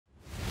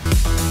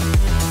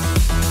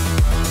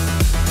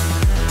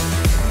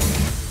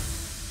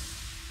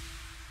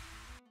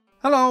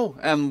Hello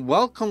and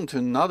welcome to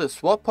another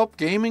SwapUp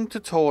gaming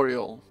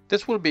tutorial.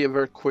 This will be a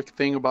very quick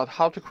thing about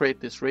how to create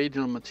this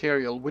radial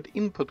material with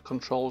input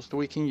controls that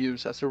we can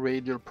use as a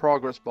radial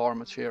progress bar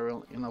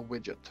material in a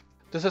widget.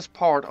 This is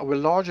part of a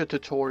larger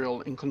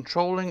tutorial in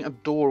controlling a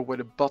door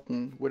with a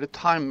button with a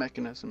time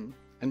mechanism,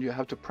 and you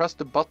have to press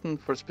the button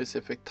for a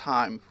specific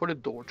time for the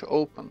door to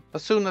open.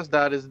 As soon as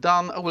that is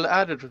done, I will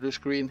add it to the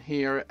screen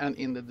here and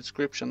in the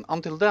description.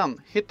 Until then,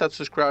 hit that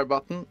subscribe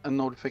button and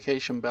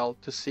notification bell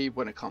to see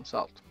when it comes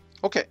out.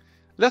 Okay,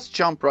 let's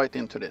jump right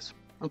into this.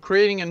 I'm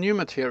creating a new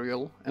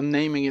material and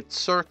naming it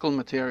circle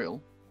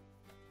material.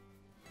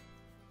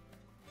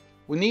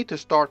 We need to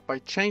start by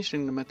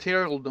changing the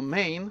material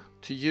domain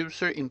to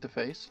user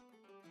interface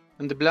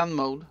and the blend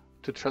mode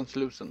to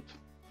translucent.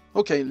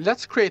 Okay,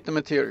 let's create the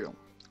material.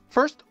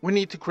 First, we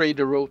need to create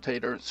a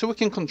rotator so we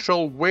can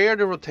control where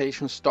the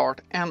rotation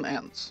starts and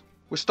ends.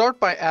 We start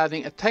by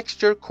adding a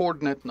texture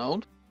coordinate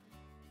node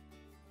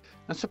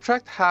and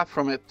subtract half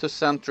from it to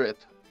center it,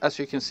 as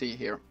you can see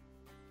here.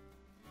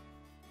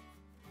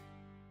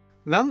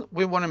 Then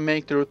we want to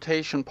make the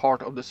rotation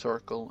part of the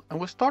circle, and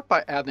we start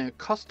by adding a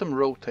custom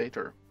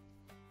rotator.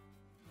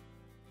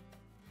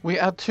 We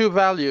add two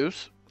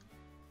values.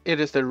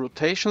 It is the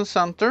rotation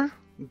center.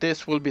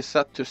 This will be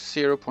set to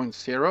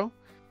 0.0.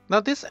 Now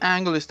this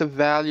angle is the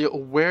value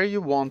of where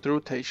you want the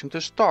rotation to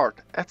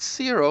start. At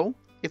 0,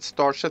 it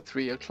starts at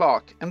 3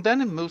 o'clock, and then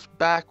it moves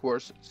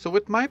backwards, so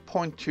with my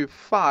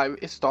 0.25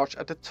 it starts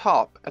at the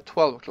top at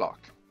 12 o'clock.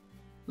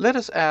 Let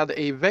us add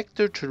a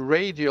vector to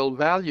radial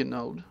value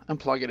node and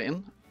plug it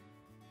in.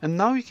 And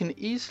now you can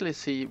easily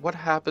see what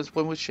happens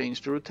when we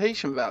change the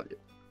rotation value.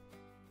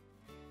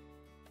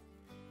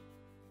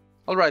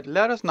 Alright,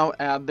 let us now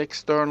add the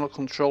external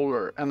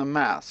controller and a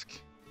mask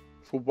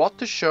for what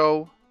to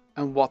show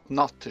and what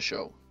not to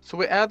show. So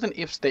we add an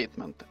if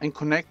statement and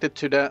connect it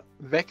to the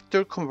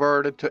vector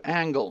converted to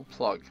angle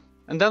plug.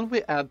 And then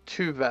we add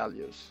two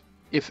values.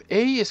 If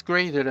A is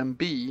greater than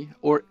B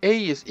or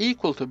A is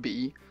equal to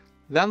B,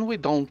 then we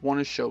don't want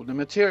to show the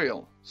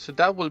material, so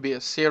that will be a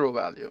 0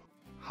 value.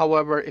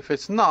 However, if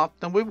it's not,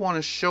 then we want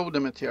to show the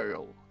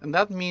material, and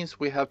that means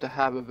we have to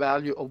have a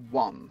value of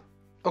 1.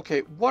 Okay,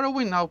 what are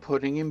we now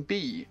putting in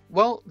B?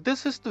 Well,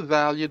 this is the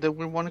value that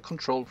we want to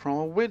control from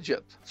a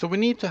widget, so we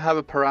need to have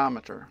a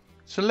parameter.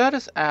 So let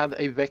us add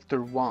a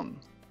vector 1.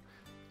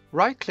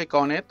 Right click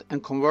on it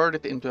and convert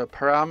it into a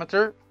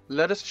parameter.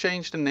 Let us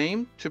change the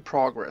name to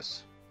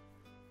progress.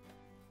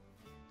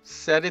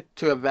 Set it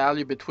to a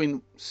value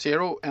between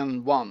 0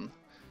 and 1,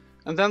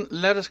 and then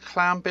let us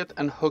clamp it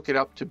and hook it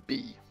up to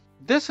B.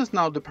 This is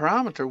now the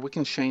parameter we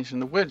can change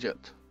in the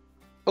widget.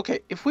 Okay,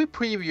 if we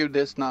preview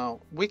this now,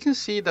 we can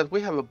see that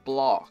we have a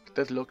block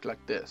that looks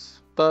like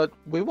this, but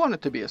we want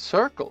it to be a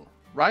circle,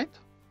 right?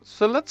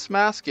 So let's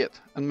mask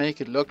it and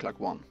make it look like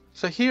one.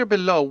 So here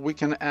below we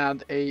can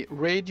add a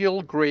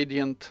radial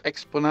gradient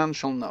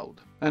exponential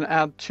node and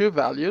add two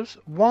values.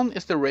 One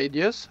is the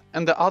radius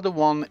and the other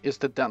one is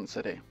the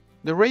density.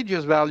 The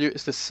radius value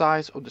is the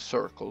size of the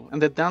circle,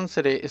 and the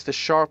density is the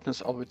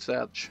sharpness of its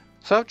edge.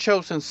 So I've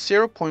chosen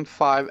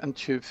 0.5 and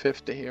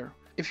 250 here.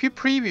 If you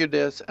preview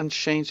this and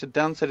change the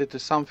density to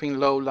something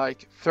low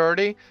like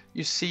 30,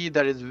 you see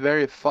that it's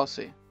very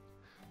fuzzy.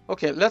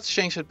 Okay, let's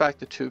change it back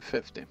to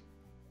 250.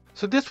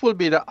 So this will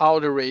be the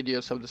outer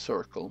radius of the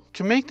circle.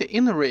 To make the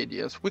inner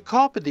radius, we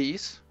copy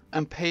these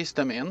and paste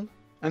them in,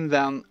 and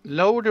then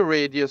lower the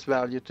radius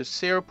value to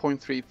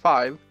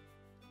 0.35.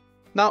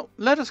 Now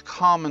let us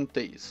comment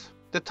these.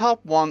 The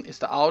top one is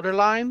the outer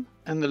line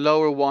and the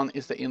lower one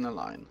is the inner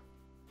line.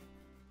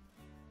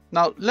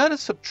 Now let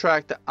us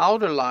subtract the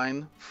outer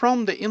line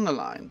from the inner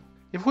line.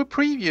 If we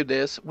preview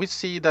this, we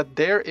see that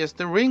there is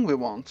the ring we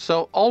want.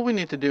 So all we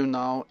need to do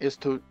now is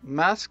to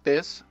mask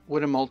this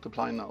with a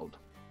multiply node.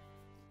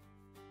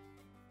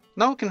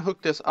 Now we can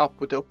hook this up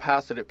with the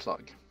opacity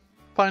plug.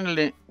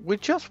 Finally, we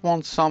just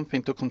want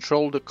something to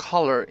control the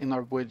color in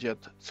our widget,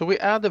 so we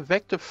add a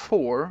vector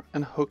 4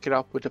 and hook it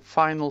up with the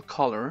final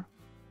color.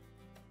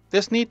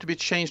 This needs to be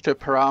changed to a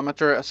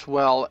parameter as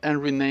well and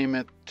rename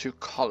it to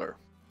color.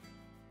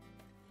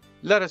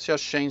 Let us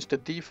just change the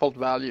default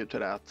value to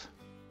that.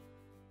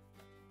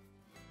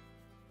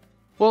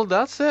 Well,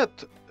 that's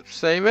it.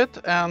 Save it,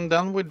 and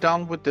then we're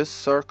done with this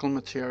circle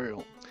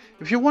material.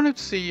 If you want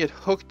to see it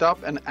hooked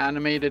up and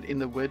animated in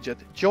the widget,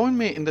 join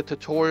me in the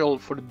tutorial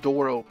for the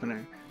door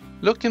opener.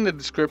 Look in the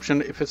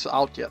description if it's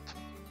out yet.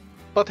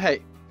 But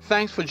hey,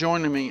 thanks for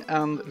joining me,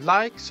 and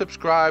like,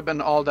 subscribe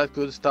and all that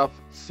good stuff.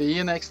 See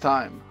you next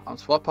time on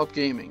SwapUp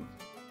Gaming.